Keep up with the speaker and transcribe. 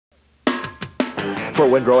for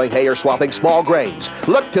windrowing, hay, or swathing small grains.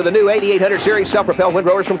 Look to the new 8800 series self-propelled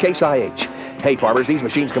windrowers from Case IH. Hey farmers, these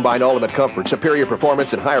machines combine ultimate comfort, superior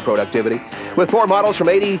performance, and higher productivity. With 4 models from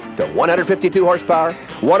 80 to 152 horsepower,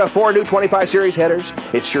 one of 4 new 25 series headers,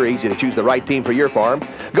 it's sure easy to choose the right team for your farm.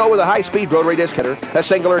 Go with a high-speed rotary disc header, a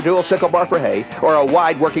single or dual sickle bar for hay, or a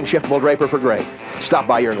wide working shiftable draper for grain. Stop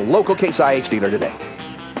by your local Case IH dealer today.